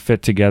 They kind of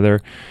fit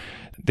together.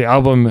 The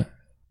album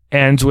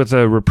ends with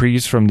a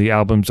reprise from the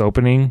album's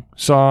opening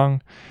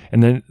song.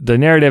 And then the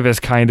narrative is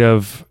kind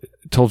of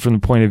told from the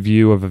point of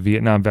view of a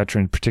Vietnam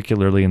veteran,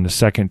 particularly in the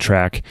second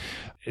track.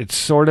 It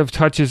sort of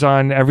touches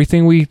on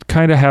everything we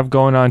kind of have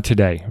going on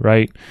today,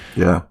 right?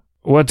 Yeah.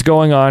 What's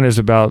going on is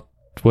about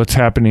what's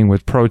happening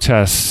with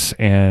protests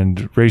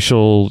and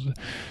racial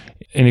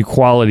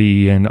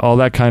inequality and all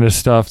that kind of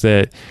stuff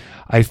that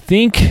I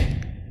think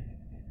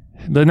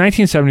the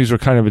 1970s were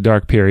kind of a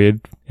dark period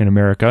in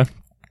America.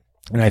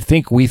 And I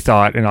think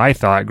I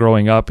thought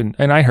growing up, and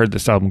I heard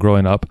this album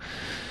growing up,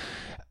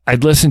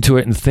 I'd listen to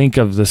it and think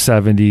of the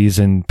 70s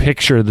and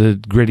picture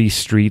the gritty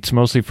streets,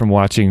 mostly from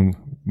watching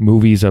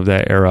movies of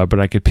that era, but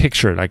I could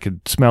picture it, I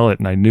could smell it,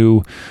 and I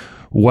knew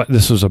what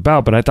this was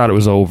about, but I thought it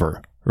was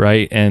over,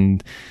 right?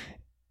 And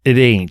it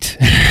ain't.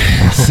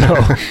 So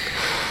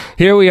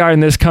here we are,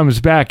 and this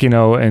comes back,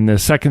 and the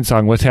second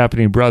song, What's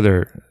Happening,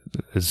 Brother,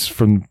 is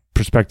from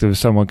perspective of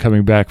someone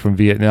coming back from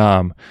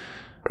Vietnam.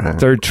 Right.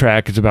 Third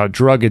track is about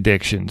drug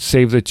addiction.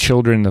 Save the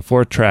Children. The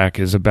fourth track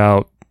is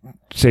about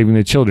saving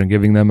the children,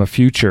 giving them a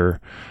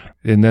future.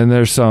 And then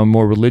there's some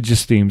more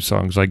religious themed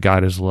songs like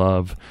God is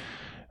Love,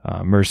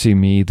 Mercy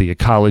Me. The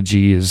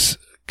ecology is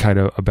kind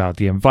of about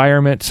the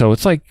environment. So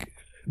it's like,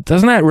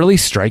 doesn't that really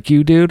strike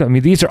you, dude? I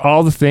mean, these are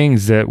all the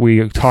things that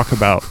we talk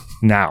about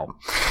now.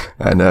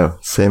 I know.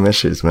 Same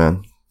issues,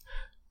 man.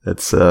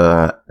 It's,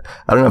 I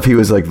don't know if he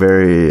was like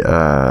very,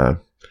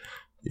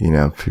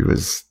 if he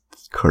was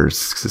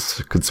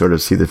could sort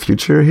of see the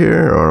future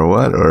here, or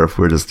what, or if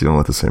we're just dealing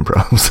with the same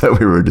problems that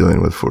we were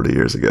dealing with 40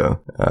 years ago,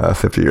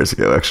 50 years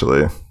ago,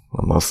 actually.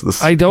 Well, most of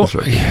this. I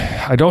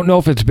don't know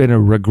if it's been a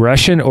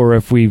regression or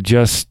if we've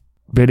just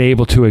been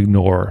able to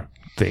ignore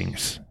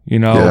things,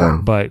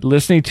 but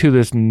listening to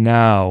this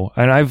now,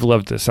 and I've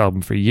loved this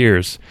album for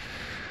years,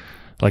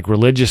 like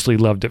religiously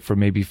loved it for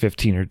maybe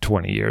 15 or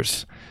 20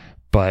 years,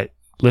 but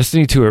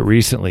listening to it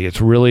recently,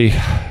 it's really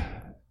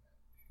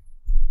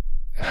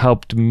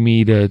helped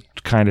me to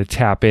kind of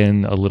tap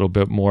in a little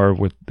bit more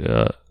with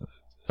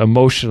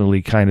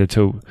emotionally kind of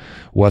to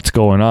what's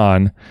going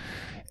on,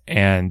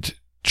 and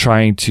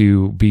trying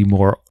to be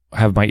more,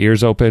 have my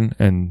ears open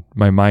and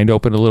my mind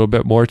open a little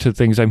bit more to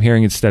things I'm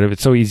hearing, instead of,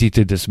 it's so easy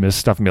to dismiss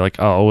stuff and be like,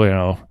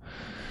 oh,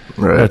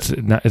 right.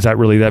 Is that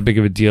really that big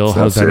of a deal?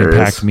 How does that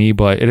impact me?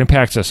 But it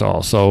impacts us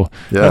all. So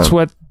that's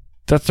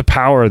the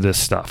power of this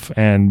stuff.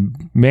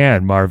 And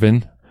man,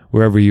 Marvin,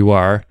 wherever you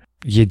are,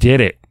 you did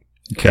it.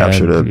 You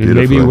captured it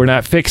beautifully. Maybe we're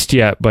not fixed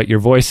yet, but your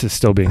voice is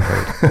still being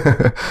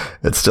heard.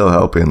 It's still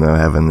helping though,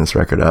 having this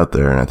record out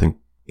there. And I think,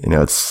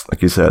 it's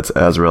like you said, it's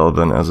as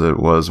relevant as it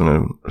was when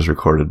it was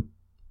recorded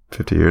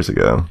 50 years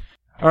ago.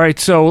 All right.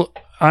 So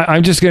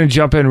I'm just going to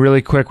jump in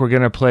really quick. We're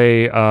going to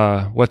play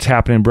What's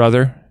Happening,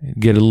 Brother,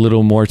 get a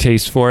little more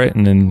taste for it,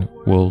 and then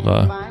we'll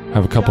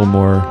have a couple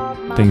more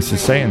things to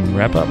say and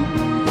wrap up.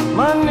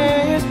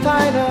 Money is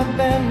tighter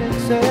than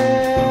it's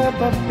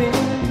ever been.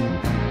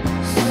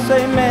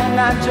 Say, man,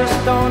 I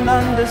just don't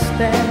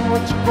understand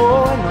what's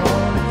going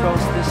on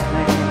across this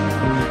land.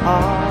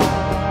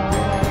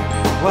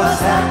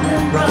 What's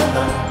happening,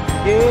 brother?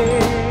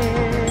 Yeah.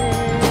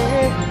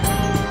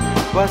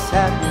 What's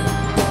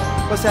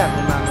happening? What's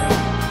happening, my man?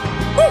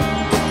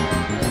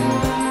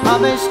 Are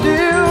they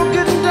still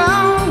getting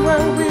down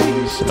where we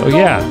So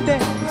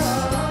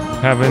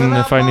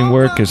finding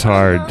work is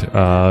hard.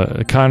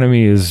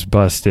 Economy is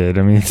busted.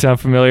 I mean, sound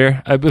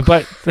familiar? But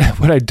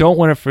what I don't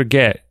want to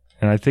forget,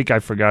 and I think I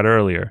forgot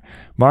earlier,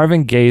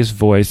 Marvin Gaye's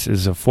voice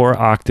is a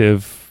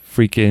 4-octave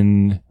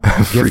freaking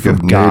gift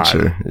from God.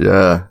 Nature.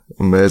 Yeah,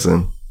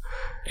 amazing.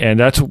 And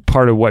that's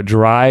part of what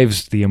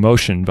drives the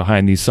emotion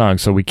behind these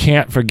songs. So we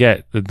can't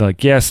forget that,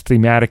 like, yes,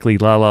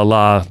 thematically, la, la,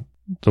 la,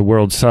 the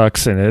world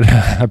sucks, and it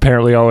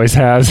apparently always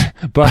has,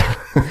 but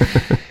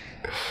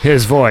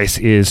his voice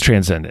is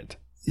transcendent.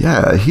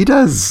 Yeah, he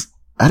does.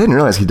 I didn't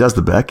realize he does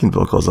the backing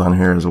vocals on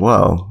here as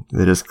well.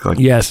 They just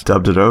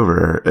dubbed it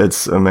over.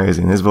 It's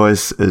amazing. His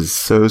voice is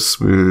so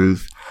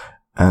smooth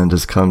and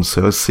just comes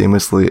so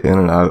seamlessly in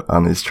and out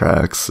on these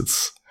tracks.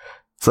 It's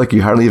like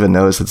you hardly even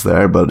notice it's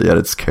there, but yet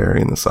it's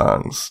carrying the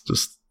songs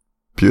just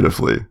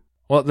beautifully.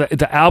 Well,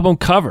 the album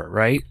cover,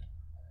 right?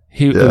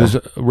 It was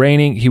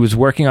raining. He was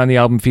working on the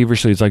album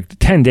feverishly. It's like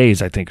 10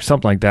 days, I think, or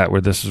something like that, where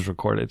this was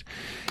recorded.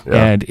 Yeah.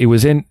 And it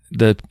was in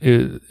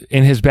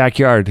his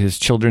backyard. His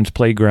children's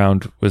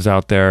playground was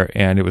out there,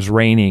 and it was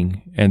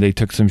raining, and they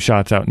took some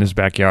shots out in his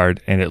backyard,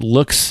 and it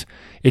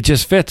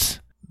just fits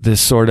this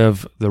sort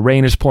of, the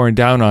rain is pouring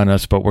down on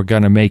us, but we're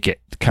going to make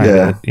it kind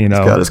of, He's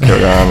got his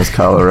coat on, his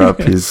collar up.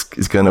 He's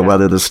going to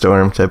weather the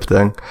storm type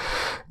thing.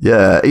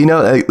 Yeah.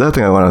 The other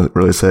thing I want to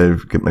really say,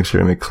 make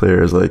sure to make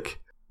clear, is like,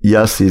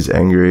 yes, he's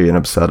angry and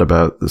upset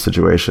about the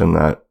situation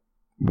that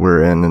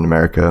we're in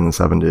America in the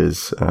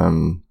 70s.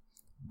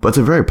 But it's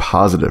a very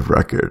positive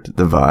record.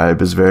 The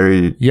vibe is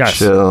very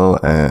chill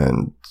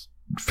and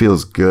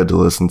feels good to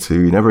listen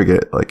to. You never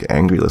get like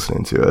angry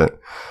listening to it.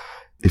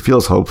 It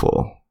feels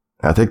hopeful.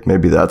 I think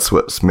maybe that's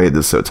what's made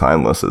this so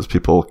timeless, is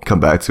people come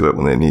back to it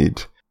when they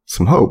need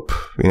some hope,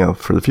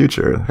 for the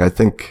future. I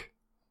think,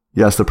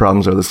 yes, the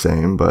problems are the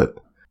same, but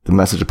the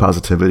message of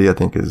positivity, I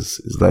think, is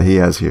that he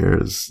has here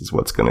is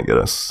what's going to get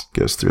us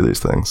through these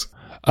things.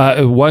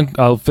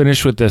 I'll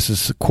finish with this.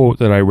 Is a quote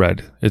that I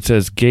read. It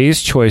says,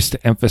 Gaye's choice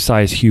to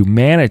emphasize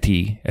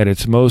humanity at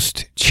its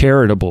most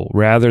charitable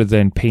rather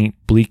than paint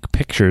bleak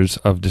pictures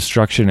of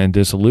destruction and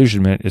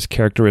disillusionment is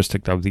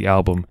characteristic of the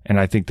album. And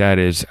I think that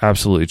is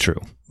absolutely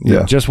true.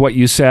 Yeah. Just what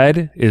you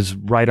said is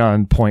right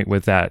on point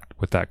with that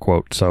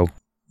quote. So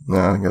no,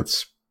 I think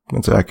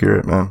that's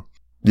accurate, man.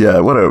 Yeah,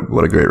 what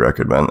a great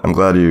record, man. I'm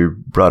glad you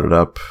brought it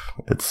up.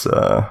 It's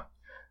about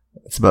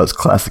as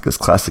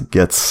classic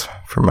gets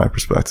from my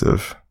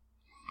perspective.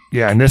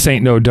 Yeah, and this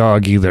ain't no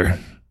dog either.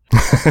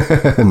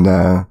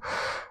 No,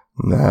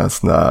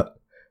 it's not.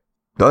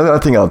 The only other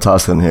thing I'll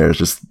toss in here is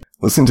just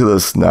listening to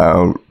this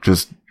now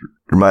just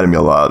reminded me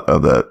a lot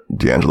of that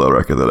D'Angelo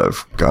record that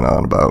I've gone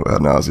on about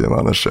ad nauseum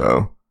on the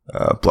show,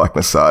 Black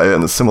Messiah,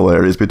 and the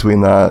similarities between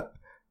that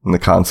and the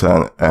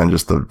content and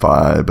just the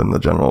vibe and the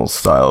general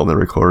style of the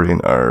recording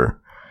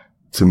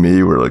to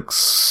me, were like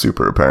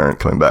super apparent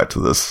coming back to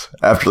this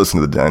after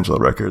listening to the D'Angelo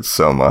record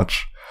so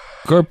much.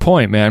 Good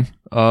point, man.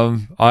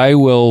 I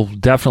will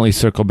definitely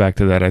circle back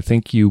to that. I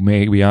think you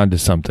may be onto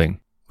something.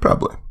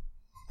 Probably.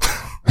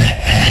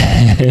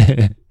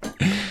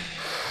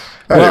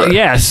 Well,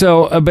 yeah.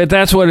 So, but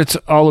that's what it's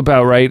all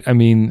about, right? I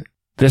mean,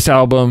 this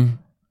album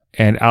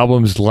and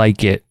albums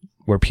like it,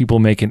 where people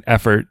make an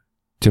effort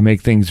to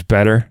make things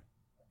better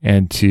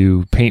and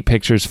to paint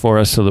pictures for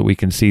us so that we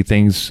can see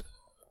things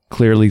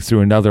clearly through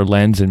another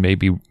lens and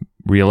maybe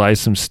realize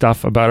some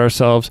stuff about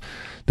ourselves.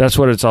 That's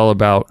what it's all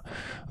about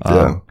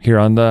here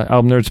on the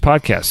Album Nerds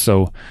podcast.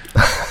 So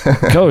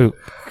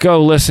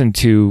go listen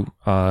to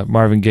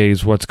Marvin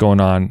Gaye's What's Going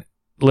On.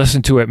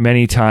 Listen to it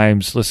many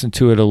times. Listen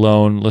to it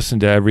alone. Listen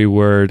to every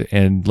word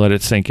and let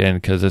it sink in,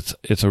 because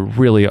it's a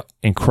really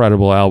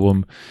incredible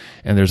album,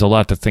 and there's a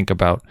lot to think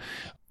about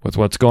with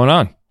what's going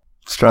on.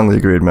 Strongly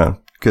agreed, man.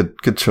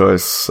 Good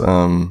choice.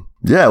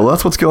 Yeah, well,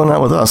 that's what's going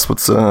on with us.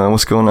 What's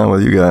going on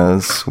with you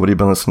guys? What have you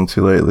been listening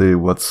to lately?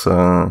 What's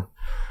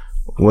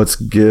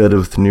good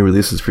with new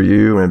releases for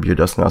you? Maybe you're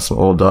dusting out some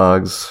old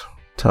dogs.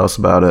 Tell us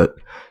about it.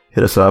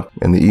 Hit us up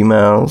in the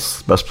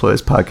emails. Best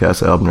place,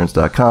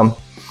 podcast@albumnerds.com.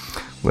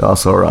 We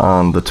also are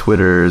on the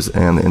Twitters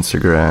and the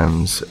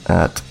Instagrams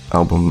at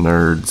Album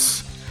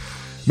Nerds.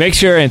 Make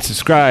sure and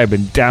subscribe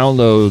and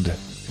download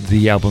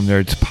the Album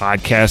Nerds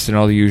podcast in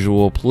all the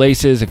usual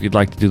places. If you'd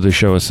like to do the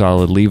show a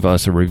solid, leave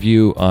us a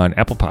review on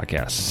Apple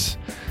Podcasts.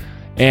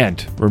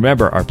 And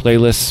remember, our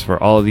playlists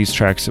for all of these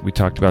tracks that we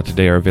talked about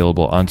today are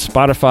available on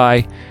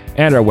Spotify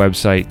and our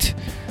website.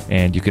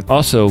 And you can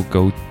also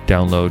go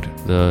download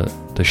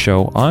the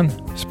show on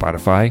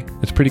Spotify.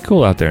 It's pretty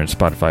cool out there in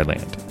Spotify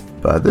land.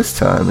 By this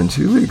time in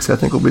 2 weeks, I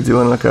think we'll be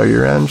doing like our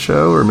year-end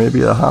show or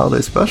maybe a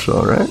holiday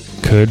special, right?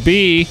 Could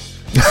be.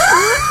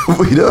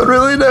 We don't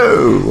really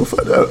know. We'll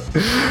find out.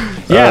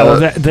 Yeah, well,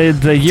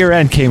 the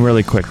year-end came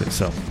really quickly,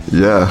 so.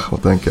 Yeah, well,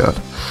 thank God.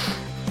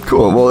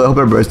 Cool. Well, I hope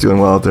everybody's doing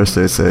well out there.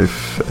 Stay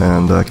safe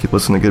and keep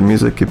listening to good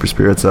music. Keep your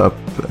spirits up.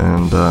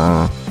 And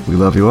we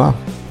love you all.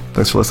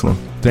 Thanks for listening.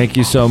 Thank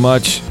you so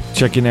much.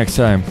 Check you next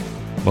time.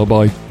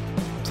 Bye-bye.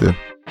 See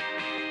you.